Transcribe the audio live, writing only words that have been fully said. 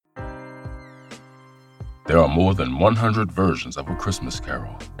There are more than 100 versions of A Christmas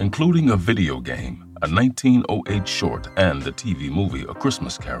Carol, including a video game, a 1908 short, and the TV movie A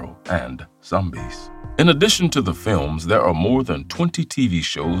Christmas Carol, and zombies. In addition to the films, there are more than 20 TV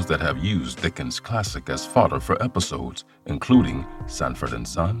shows that have used Dickens' classic as fodder for episodes, including Sanford and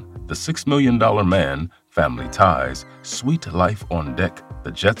Son, The $6 Million Man, Family Ties, Sweet Life on Deck,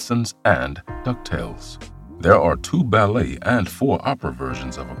 The Jetsons, and DuckTales. There are 2 ballet and 4 opera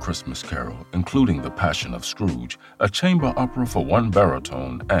versions of A Christmas Carol, including The Passion of Scrooge, a chamber opera for 1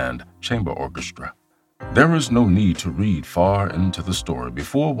 baritone and chamber orchestra. There is no need to read far into the story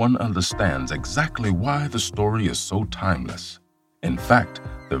before one understands exactly why the story is so timeless. In fact,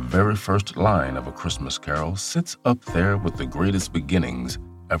 the very first line of A Christmas Carol sits up there with the greatest beginnings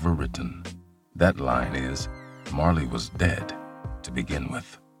ever written. That line is, "Marley was dead to begin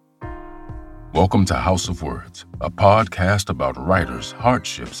with." Welcome to House of Words, a podcast about writers,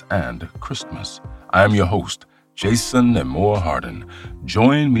 hardships, and Christmas. I am your host, Jason Nemore Harden.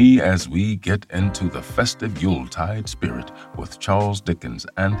 Join me as we get into the festive Yuletide spirit with Charles Dickens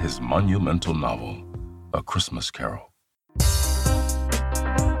and his monumental novel, A Christmas Carol.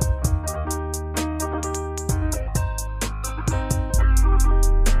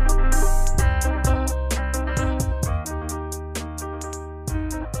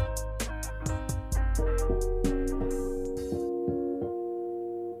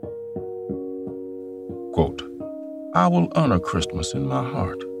 Quote, "I will honor Christmas in my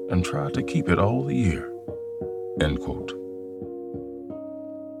heart and try to keep it all the year." End quote.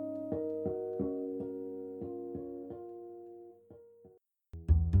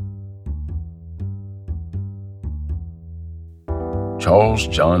 Charles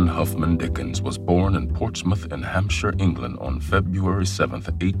John Huffman Dickens was born in Portsmouth in Hampshire, England on February 7,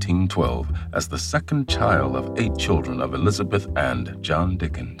 1812, as the second child of 8 children of Elizabeth and John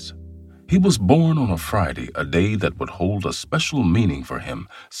Dickens. He was born on a Friday, a day that would hold a special meaning for him,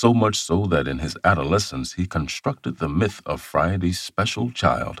 so much so that in his adolescence he constructed the myth of Friday's special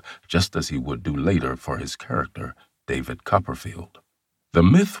child, just as he would do later for his character, David Copperfield. The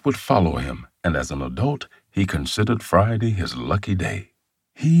myth would follow him, and as an adult, he considered Friday his lucky day.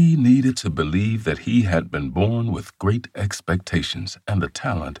 He needed to believe that he had been born with great expectations and the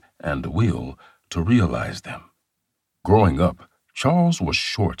talent and will to realize them. Growing up, Charles was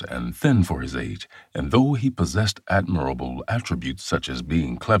short and thin for his age, and though he possessed admirable attributes such as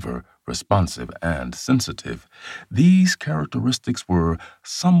being clever, responsive, and sensitive, these characteristics were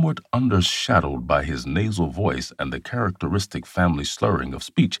somewhat undershadowed by his nasal voice and the characteristic family slurring of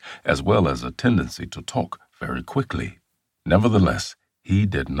speech, as well as a tendency to talk very quickly. Nevertheless, he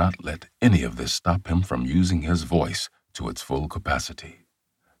did not let any of this stop him from using his voice to its full capacity.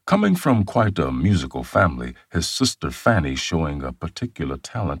 Coming from quite a musical family, his sister Fanny, showing a particular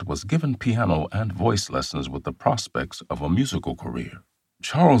talent, was given piano and voice lessons with the prospects of a musical career.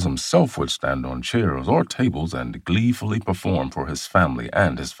 Charles himself would stand on chairs or tables and gleefully perform for his family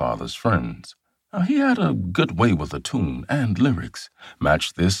and his father's friends. He had a good way with a tune and lyrics.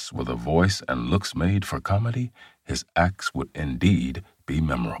 Match this with a voice and looks made for comedy, his acts would indeed be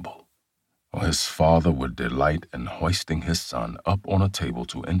memorable. His father would delight in hoisting his son up on a table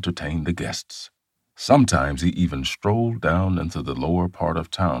to entertain the guests. Sometimes he even strolled down into the lower part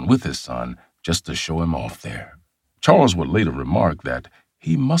of town with his son just to show him off there. Charles would later remark that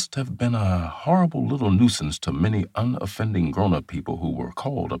he must have been a horrible little nuisance to many unoffending grown-up people who were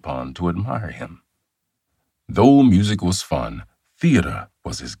called upon to admire him. Though music was fun, theater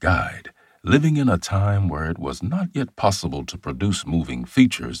was his guide. Living in a time where it was not yet possible to produce moving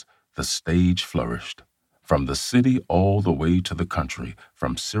features, the stage flourished. From the city all the way to the country,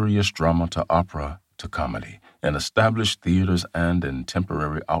 from serious drama to opera to comedy, in established theaters and in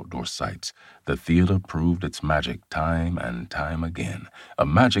temporary outdoor sites, the theater proved its magic time and time again, a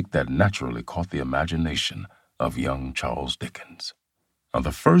magic that naturally caught the imagination of young Charles Dickens.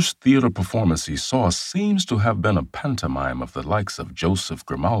 The first theater performance he saw seems to have been a pantomime of the likes of Joseph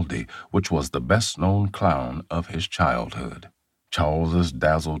Grimaldi, which was the best-known clown of his childhood. Charles's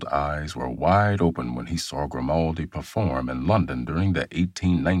dazzled eyes were wide open when he saw Grimaldi perform in London during the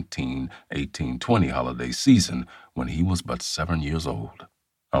 1819-1820 holiday season when he was but 7 years old.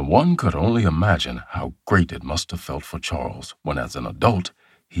 One could only imagine how great it must have felt for Charles when, as an adult,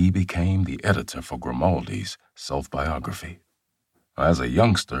 he became the editor for Grimaldi's self-biography. As a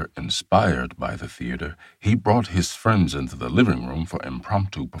youngster, inspired by the theater, he brought his friends into the living room for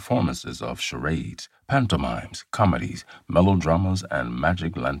impromptu performances of charades, pantomimes, comedies, melodramas, and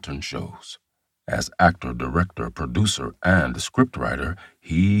magic lantern shows. As actor, director, producer, and scriptwriter,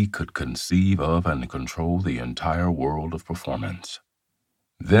 he could conceive of and control the entire world of performance.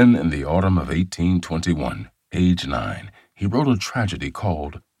 Then, in the autumn of 1821, age 9, he wrote a tragedy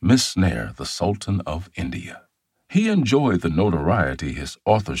called Miss Snare, the Sultan of India. He enjoyed the notoriety his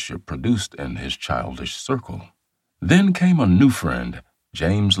authorship produced in his childish circle. Then came a new friend,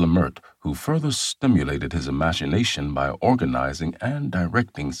 James Lamert, who further stimulated his imagination by organizing and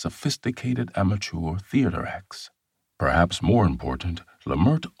directing sophisticated amateur theater acts. Perhaps more important,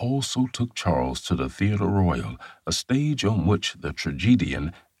 Lamert also took Charles to the Theatre Royal, a stage on which the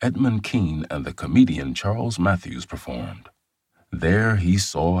tragedian Edmund Kean and the comedian Charles Matthews performed. There he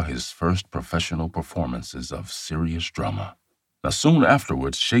saw his first professional performances of serious drama. Now, soon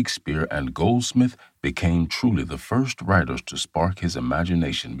afterwards, Shakespeare and Goldsmith became truly the first writers to spark his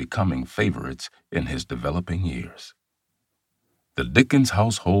imagination, becoming favorites in his developing years. The Dickens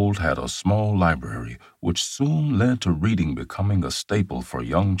household had a small library, which soon led to reading becoming a staple for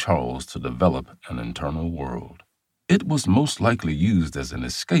young Charles to develop an internal world. It was most likely used as an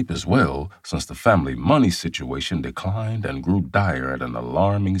escape as well, since the family money situation declined and grew dire at an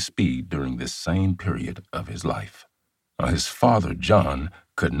alarming speed during this same period of his life. His father, John,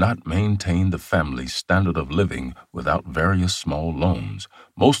 could not maintain the family's standard of living without various small loans,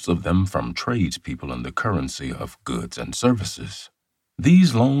 most of them from tradespeople in the currency of goods and services.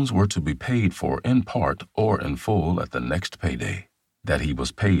 These loans were to be paid for in part or in full at the next payday. That he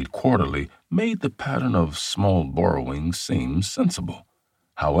was paid quarterly made the pattern of small borrowings seem sensible.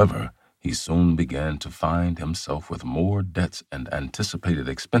 However, he soon began to find himself with more debts and anticipated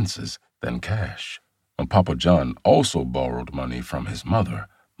expenses than cash. Papa John also borrowed money from his mother,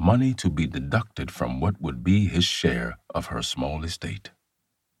 money to be deducted from what would be his share of her small estate.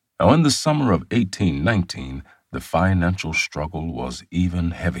 Now, in the summer of 1819, the financial struggle was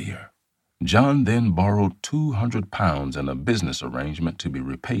even heavier. John then borrowed £200 in a business arrangement to be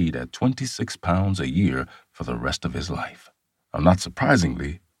repaid at £26 a year for the rest of his life. Not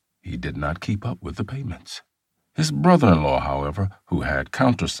surprisingly, he did not keep up with the payments. His brother-in-law, however, who had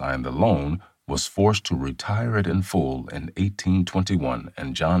countersigned the loan, was forced to retire it in full in 1821,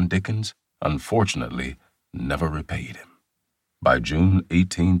 and John Dickens, unfortunately, never repaid him. By June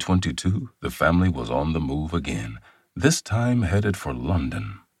 1822, the family was on the move again, this time headed for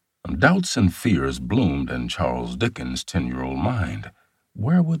London. Doubts and fears bloomed in Charles Dickens' 10-year-old mind.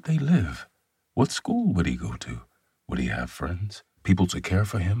 Where would they live? What school would he go to? Would he have friends, people to care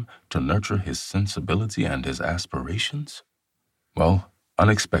for him, to nurture his sensibility and his aspirations? Well,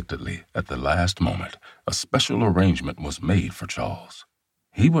 unexpectedly, at the last moment, a special arrangement was made for Charles.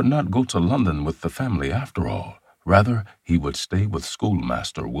 He would not go to London with the family after all. Rather, he would stay with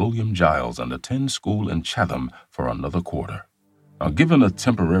schoolmaster William Giles and attend school in Chatham for another quarter. Now, given a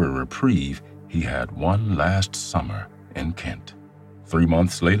temporary reprieve, he had one last summer in Kent. 3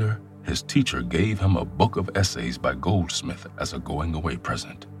 months later, his teacher gave him a book of essays by Goldsmith as a going-away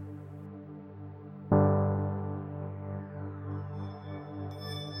present.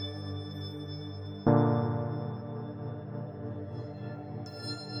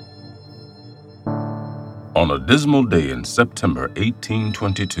 On a dismal day in September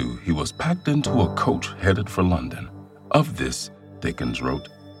 1822, he was packed into a coach headed for London. Of this, Dickens wrote,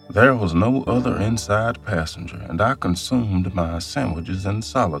 "There was no other inside passenger, and I consumed my sandwiches in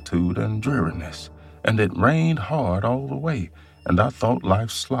solitude and dreariness, and it rained hard all the way, and I thought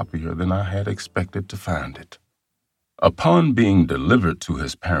life sloppier than I had expected to find it." Upon being delivered to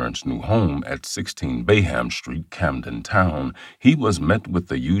his parents' new home at 16 Bayham Street, Camden Town, he was met with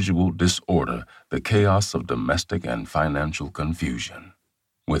the usual disorder, the chaos of domestic and financial confusion.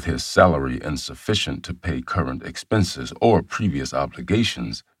 With his salary insufficient to pay current expenses or previous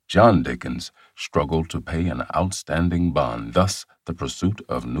obligations, John Dickens struggled to pay an outstanding bond. Thus, the pursuit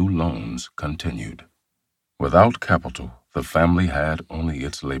of new loans continued. Without capital, the family had only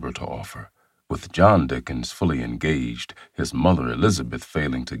its labor to offer. With John Dickens fully engaged, his mother Elizabeth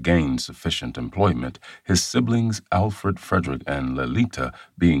failing to gain sufficient employment, his siblings Alfred, Frederick, and Lolita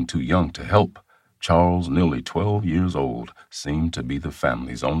being too young to help, Charles, nearly 12 years old, seemed to be the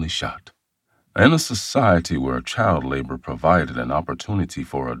family's only shot. In a society where child labor provided an opportunity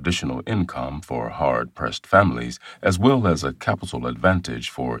for additional income for hard-pressed families, as well as a capital advantage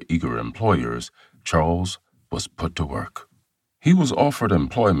for eager employers, Charles was put to work. He was offered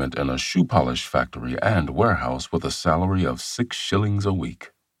employment in a shoe polish factory and warehouse with a salary of 6 shillings a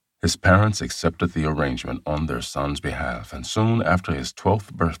week. His parents accepted the arrangement on their son's behalf, and soon after his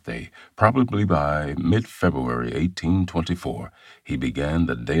 12th birthday, probably by mid-February 1824, he began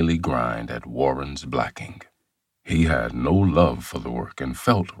the daily grind at Warren's blacking. He had no love for the work and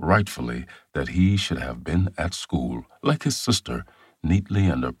felt, rightfully, that he should have been at school, like his sister, neatly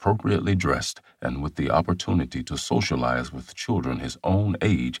and appropriately dressed, and with the opportunity to socialize with children his own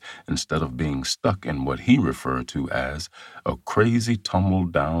age instead of being stuck in what he referred to as a crazy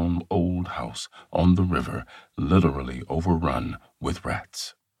tumble-down old house on the river, literally overrun with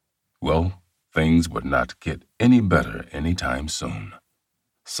rats. Well, things would not get any better anytime soon.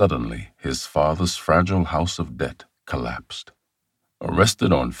 Suddenly, his father's fragile house of debt collapsed.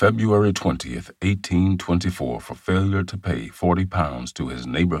 Arrested on February 20th, 1824 for failure to pay £40 to his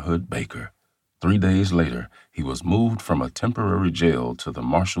neighborhood baker. 3 days later, he was moved from a temporary jail to the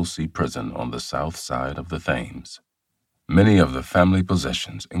Marshalsea prison on the south side of the Thames. Many of the family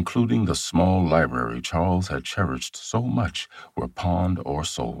possessions, including the small library Charles had cherished so much, were pawned or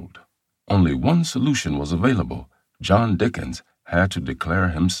sold. Only one solution was available. John Dickens had to declare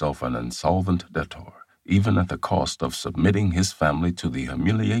himself an insolvent debtor, even at the cost of submitting his family to the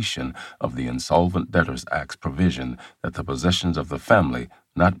humiliation of the Insolvent Debtors Act's provision that the possessions of the family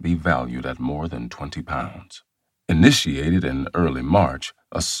not be valued at more than £20. Initiated in early March,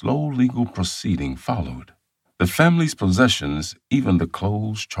 a slow legal proceeding followed. The family's possessions, even the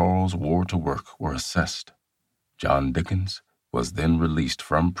clothes Charles wore to work, were assessed. John Dickens was then released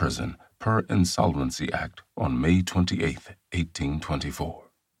from prison per Insolvency Act on May 28th, 1824.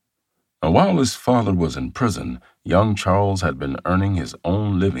 Now, while his father was in prison, young Charles had been earning his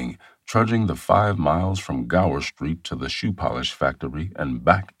own living, trudging the 5 miles from Gower Street to the shoe polish factory and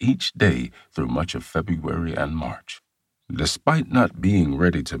back each day through much of February and March. Despite not being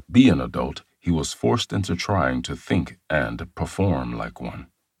ready to be an adult, he was forced into trying to think and perform like one.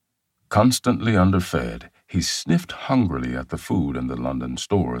 Constantly underfed, he sniffed hungrily at the food in the London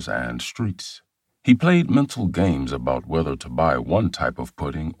stores and streets. He played mental games about whether to buy one type of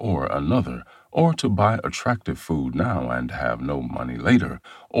pudding or another, or to buy attractive food now and have no money later,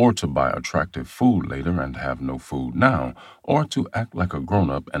 or to buy attractive food later and have no food now, or to act like a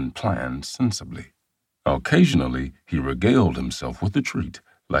grown-up and plan sensibly. Occasionally, he regaled himself with a treat,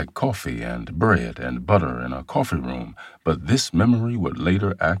 like coffee and bread and butter in a coffee room, but this memory would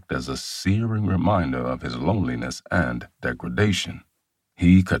later act as a searing reminder of his loneliness and degradation.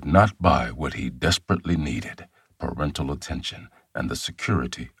 He could not buy what he desperately needed: parental attention and the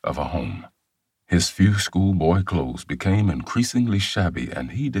security of a home. His few schoolboy clothes became increasingly shabby,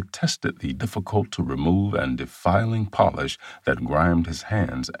 and he detested the difficult-to-remove and defiling polish that grimed his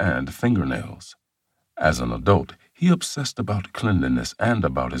hands and fingernails. As an adult, he obsessed about cleanliness and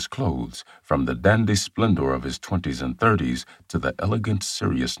about his clothes, from the dandy splendor of his 20s and 30s to the elegant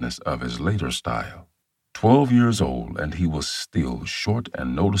seriousness of his later style. 12 years old, and he was still short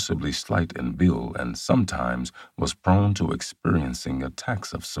and noticeably slight in build, and sometimes was prone to experiencing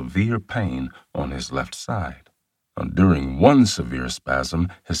attacks of severe pain on his left side. During one severe spasm,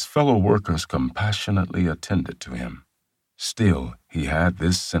 his fellow workers compassionately attended to him. Still, he had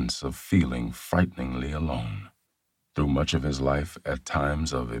this sense of feeling frighteningly alone. Through much of his life, at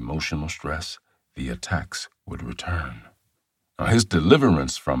times of emotional stress, the attacks would return. His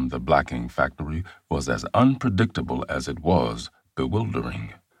deliverance from the blacking factory was as unpredictable as it was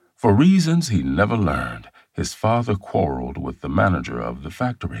bewildering. For reasons he never learned, his father quarreled with the manager of the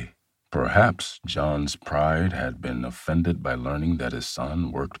factory. Perhaps John's pride had been offended by learning that his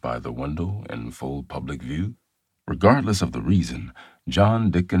son worked by the window in full public view. Regardless of the reason, John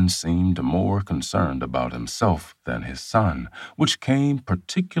Dickens seemed more concerned about himself than his son, which came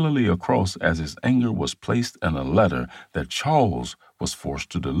particularly across as his anger was placed in a letter that Charles was forced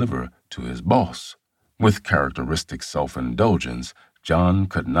to deliver to his boss. With characteristic self-indulgence, John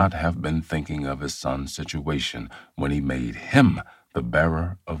could not have been thinking of his son's situation when he made him the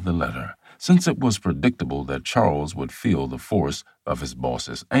bearer of the letter, since it was predictable that Charles would feel the force of his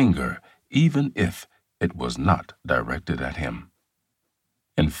boss's anger, even if it was not directed at him.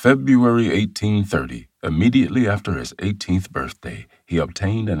 In February 1830, immediately after his 18th birthday, he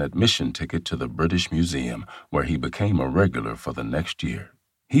obtained an admission ticket to the British Museum, where he became a regular for the next year.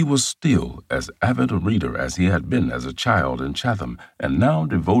 He was still as avid a reader as he had been as a child in Chatham, and now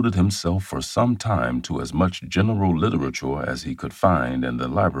devoted himself for some time to as much general literature as he could find in the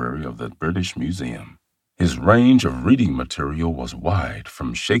library of the British Museum. His range of reading material was wide,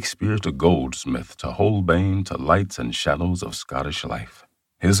 from Shakespeare to Goldsmith to Holbein to Lights and Shadows of Scottish Life.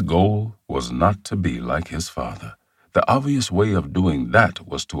 His goal was not to be like his father. The obvious way of doing that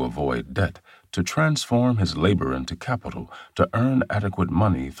was to avoid debt, to transform his labor into capital, to earn adequate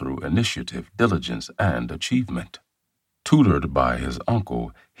money through initiative, diligence, and achievement. Tutored by his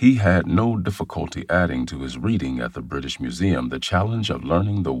uncle, he had no difficulty adding to his reading at the British Museum the challenge of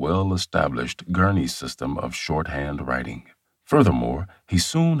learning the well-established Gurney system of shorthand writing. Furthermore, he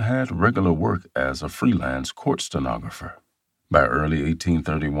soon had regular work as a freelance court stenographer. By early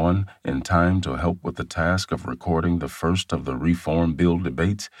 1831, in time to help with the task of recording the first of the Reform Bill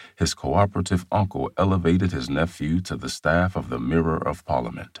debates, his cooperative uncle elevated his nephew to the staff of the Mirror of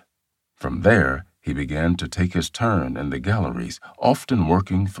Parliament. From there, he began to take his turn in the galleries, often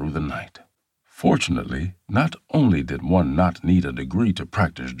working through the night. Fortunately, not only did one not need a degree to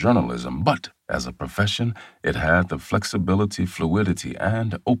practice journalism, but, as a profession, it had the flexibility, fluidity,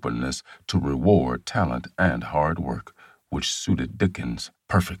 and openness to reward talent and hard work, which suited Dickens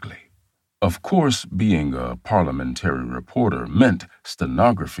perfectly. Of course, being a parliamentary reporter meant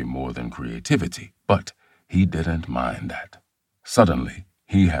stenography more than creativity, but he didn't mind that. Suddenly,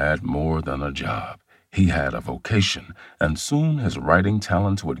 he had more than a job. He had a vocation, and soon his writing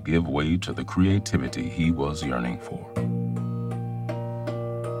talents would give way to the creativity he was yearning for.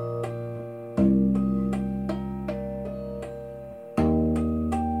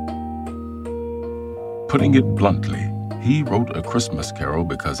 Putting it bluntly, he wrote A Christmas Carol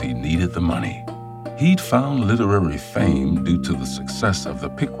because he needed the money. He'd found literary fame due to the success of the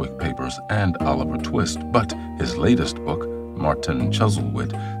Pickwick Papers and Oliver Twist, but his latest book, Martin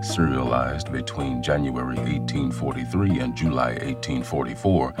Chuzzlewit, serialized between January 1843 and July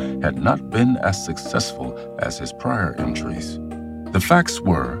 1844, had not been as successful as his prior entries. The facts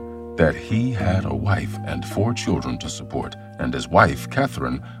were that he had a wife and 4 children to support, and his wife,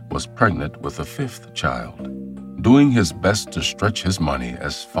 Catherine, was pregnant with a 5th child. Doing his best to stretch his money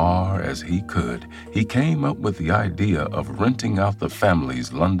as far as he could, he came up with the idea of renting out the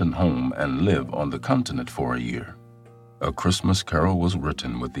family's London home and live on the continent for a year. A Christmas Carol was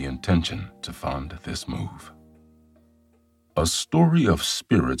written with the intention to fund this move. A story of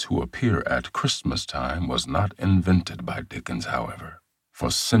spirits who appear at Christmas time was not invented by Dickens, however. For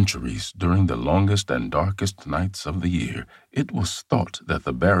centuries, during the longest and darkest nights of the year, it was thought that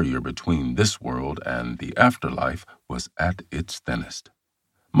the barrier between this world and the afterlife was at its thinnest.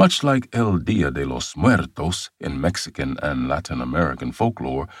 Much like El Dia de los Muertos in Mexican and Latin American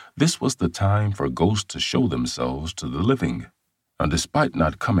folklore, this was the time for ghosts to show themselves to the living. And despite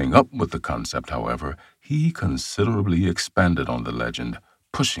not coming up with the concept, however, he considerably expanded on the legend,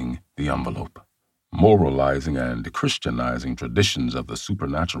 pushing the envelope. Moralizing and Christianizing traditions of the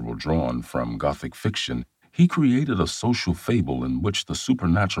supernatural drawn from Gothic fiction, he created a social fable in which the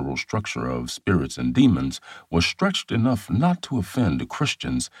supernatural structure of spirits and demons was stretched enough not to offend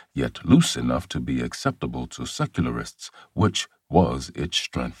Christians, yet loose enough to be acceptable to secularists, which was its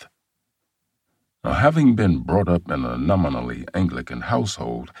strength. Now, having been brought up in a nominally Anglican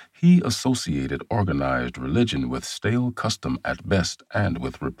household, he associated organized religion with stale custom at best and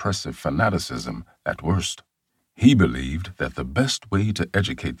with repressive fanaticism at worst. He believed that the best way to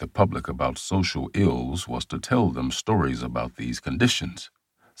educate the public about social ills was to tell them stories about these conditions.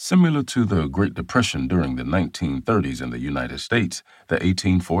 Similar to the Great Depression during the 1930s in the United States, the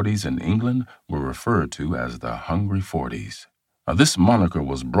 1840s in England were referred to as the Hungry Forties. Now, this moniker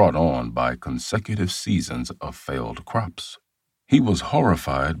was brought on by consecutive seasons of failed crops. He was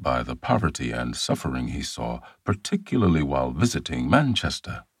horrified by the poverty and suffering he saw, particularly while visiting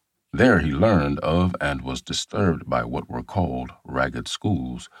Manchester. There he learned of and was disturbed by what were called ragged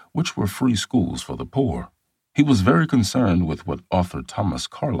schools, which were free schools for the poor. He was very concerned with what author Thomas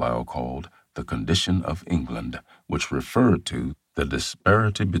Carlyle called the condition of England, which referred to the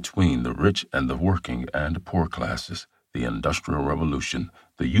disparity between the rich and the working and poor classes, the Industrial Revolution,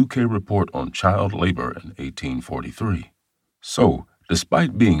 the UK report on child labor in 1843. So,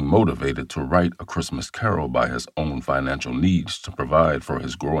 despite being motivated to write A Christmas Carol by his own financial needs to provide for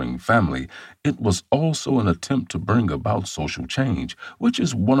his growing family, it was also an attempt to bring about social change, which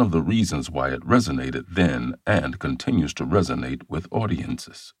is one of the reasons why it resonated then and continues to resonate with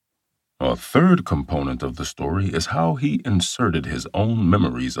audiences. A third component of the story is how he inserted his own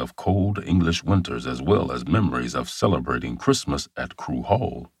memories of cold English winters as well as memories of celebrating Christmas at Crewe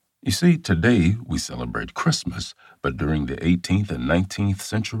Hall. You see, today we celebrate Christmas, but during the 18th and 19th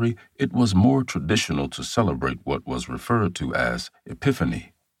century, it was more traditional to celebrate what was referred to as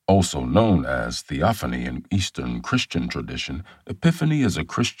Epiphany. Also known as Theophany in Eastern Christian tradition, Epiphany is a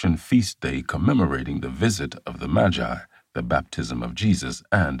Christian feast day commemorating the visit of the Magi, the baptism of Jesus,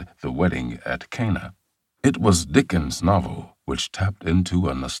 and the wedding at Cana. It was Dickens' novel which tapped into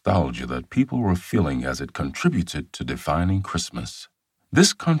a nostalgia that people were feeling as it contributed to defining Christmas.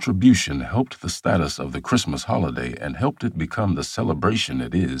 This contribution helped the status of the Christmas holiday and helped it become the celebration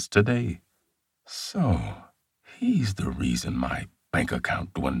it is today. So, he's the reason my bank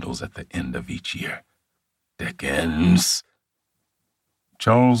account dwindles at the end of each year. Dickens.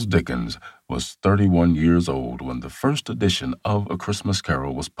 Charles Dickens was 31 years old when the first edition of A Christmas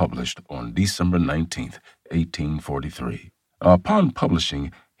Carol was published on December 19, 1843. Upon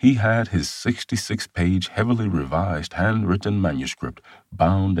publishing, he had his 66-page, heavily revised handwritten manuscript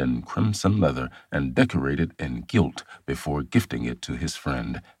bound in crimson leather and decorated in gilt before gifting it to his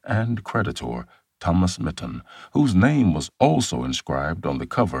friend and creditor, Thomas Mitton, whose name was also inscribed on the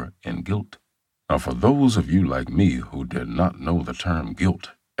cover in gilt. Now, for those of you like me who did not know the term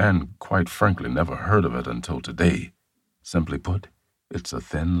gilt, and quite frankly never heard of it until today, simply put, it's a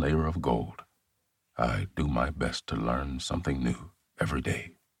thin layer of gold. I do my best to learn something new every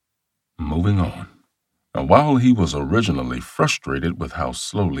day. Moving on. Now, while he was originally frustrated with how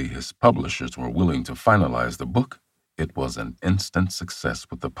slowly his publishers were willing to finalize the book, it was an instant success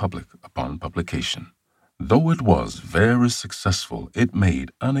with the public upon publication. Though it was very successful, it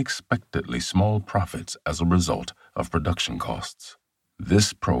made unexpectedly small profits as a result of production costs.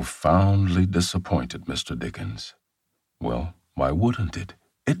 This profoundly disappointed Mr. Dickens. Well, why wouldn't it?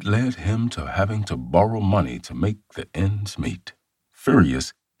 It led him to having to borrow money to make the ends meet.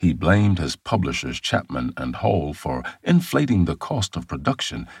 Furious, he blamed his publishers Chapman and Hall for inflating the cost of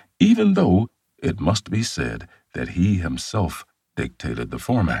production, even though it must be said that he himself dictated the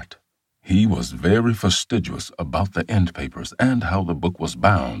format. He was very fastidious about the end papers and how the book was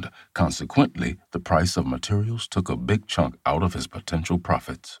bound. Consequently, the price of materials took a big chunk out of his potential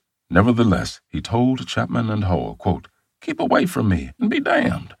profits. Nevertheless, he told Chapman and Hall, quote, "Keep away from me and be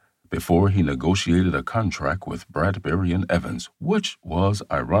damned," before he negotiated a contract with Bradbury and Evans, which was,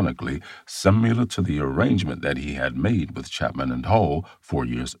 ironically, similar to the arrangement that he had made with Chapman and Hall 4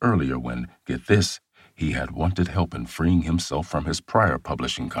 years earlier when, get this, he had wanted help in freeing himself from his prior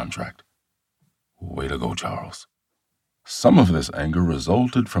publishing contract. Way to go, Charles. Some of this anger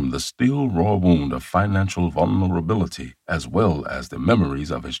resulted from the still raw wound of financial vulnerability, as well as the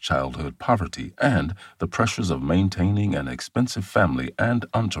memories of his childhood poverty and the pressures of maintaining an expensive family and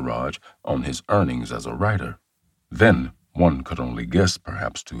entourage on his earnings as a writer. Then, one could only guess,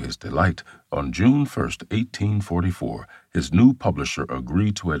 perhaps to his delight, on June 1st, 1844, his new publisher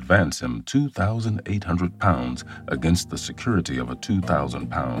agreed to advance him £2,800 against the security of a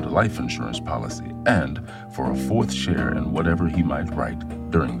 £2,000 life insurance policy and for a fourth share in whatever he might write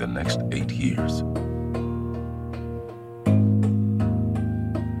during the next 8 years.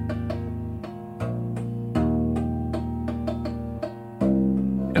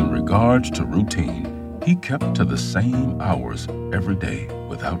 In regards to routine, he kept to the same hours every day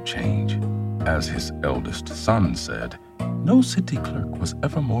without change. As his eldest son said, "No city clerk was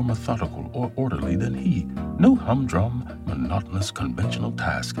ever more methodical or orderly than he. No humdrum, monotonous, conventional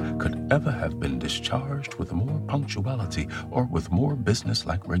task could ever have been discharged with more punctuality or with more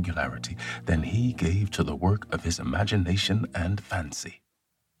business-like regularity than he gave to the work of his imagination and fancy."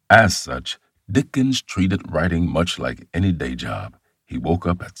 As such, Dickens treated writing much like any day job. He woke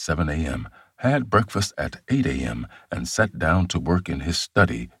up at 7 a.m., had breakfast at 8 a.m., and sat down to work in his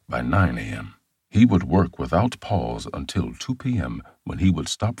study by 9 a.m. He would work without pause until 2 p.m., when he would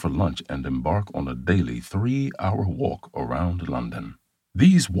stop for lunch and embark on a daily 3-hour walk around London.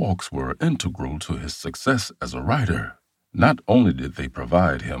 These walks were integral to his success as a writer. Not only did they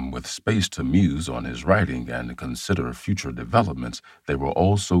provide him with space to muse on his writing and consider future developments, they were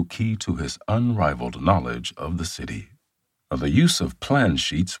also key to his unrivaled knowledge of the city. The use of plan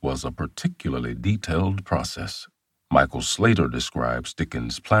sheets was a particularly detailed process. Michael Slater describes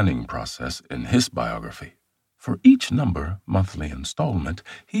Dickens' planning process in his biography. For each number, monthly installment,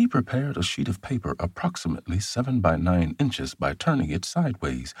 he prepared a sheet of paper approximately 7 by 9 inches by turning it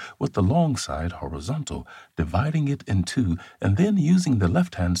sideways, with the long side horizontal, dividing it in two, and then using the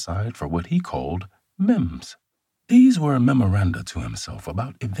left-hand side for what he called mems. These were memoranda to himself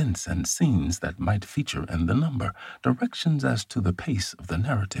about events and scenes that might feature in the number, directions as to the pace of the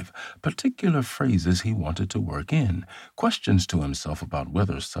narrative, particular phrases he wanted to work in, questions to himself about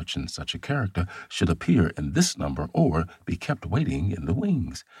whether such and such a character should appear in this number or be kept waiting in the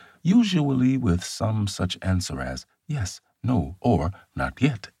wings, usually with some such answer as yes, no, or not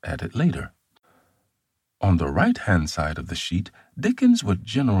yet added later. On the right-hand side of the sheet, Dickens would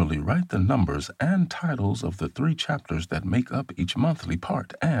generally write the numbers and titles of the 3 chapters that make up each monthly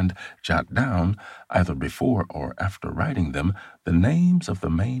part and jot down, either before or after writing them, the names of the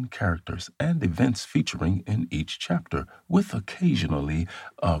main characters and events featuring in each chapter, with occasionally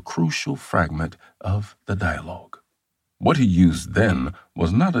a crucial fragment of the dialogue. What he used then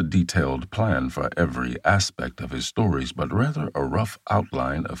was not a detailed plan for every aspect of his stories, but rather a rough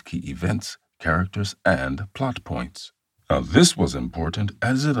outline of key events, characters, and plot points. Now, this was important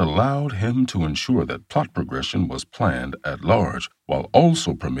as it allowed him to ensure that plot progression was planned at large, while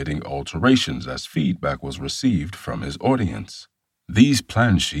also permitting alterations as feedback was received from his audience. These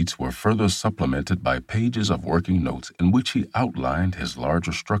plan sheets were further supplemented by pages of working notes in which he outlined his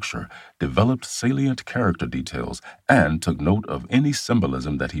larger structure, developed salient character details, and took note of any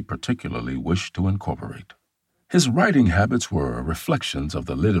symbolism that he particularly wished to incorporate. His writing habits were reflections of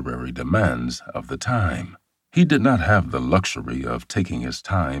the literary demands of the time. He did not have the luxury of taking his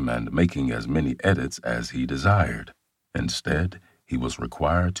time and making as many edits as he desired. Instead, he was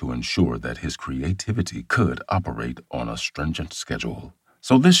required to ensure that his creativity could operate on a stringent schedule.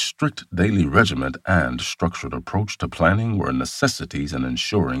 So this strict daily regimen and structured approach to planning were necessities in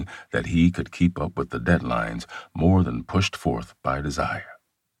ensuring that he could keep up with the deadlines more than pushed forth by desire.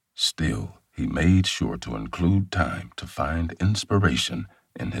 Still, he made sure to include time to find inspiration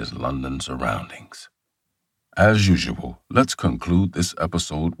in his London surroundings. As usual, let's conclude this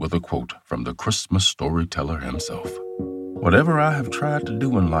episode with a quote from the Christmas storyteller himself. Whatever I have tried to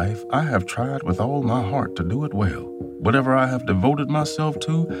do in life, I have tried with all my heart to do it well. Whatever I have devoted myself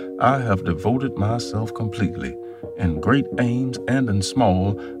to, I have devoted myself completely. In great aims and in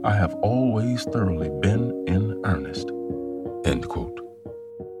small, I have always thoroughly been in earnest. End quote.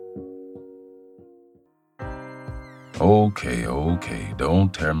 Okay,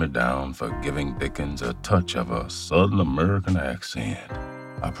 don't tear me down for giving Dickens a touch of a Southern American accent.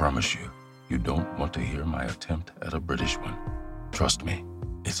 I promise you, you don't want to hear my attempt at a British one. Trust me,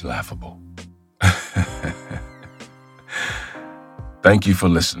 it's laughable. Thank you for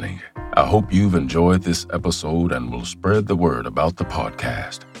listening. I hope you've enjoyed this episode and will spread the word about the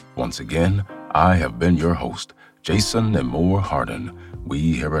podcast. Once again, I have been your host, Jason Nemore Hardin.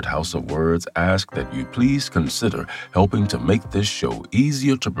 We here at House of Words ask that you please consider helping to make this show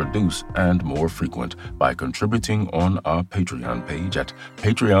easier to produce and more frequent by contributing on our Patreon page at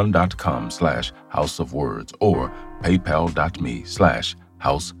patreon.com/houseofwords or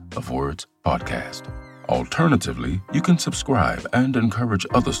paypal.me/houseofwordspodcast. Alternatively, you can subscribe and encourage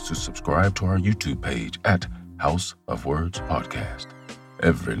others to subscribe to our YouTube page at House of Words Podcast.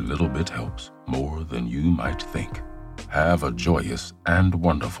 Every little bit helps, more than you might think. Have a joyous and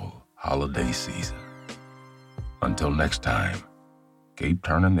wonderful holiday season. Until next time, keep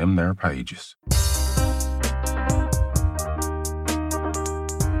turning them there pages.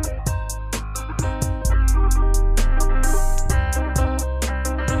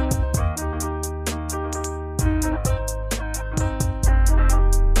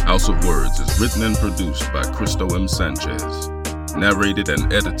 House of Words is written and produced by Cristo M. Sanchez. Narrated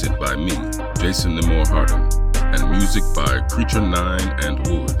and edited by me, Jason Nemore Hardin. And music by Creature 9 and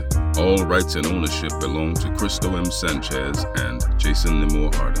Wood. All rights and ownership belong to Cristo M. Sanchez and Jason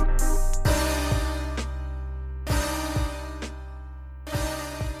Nemore Hardin.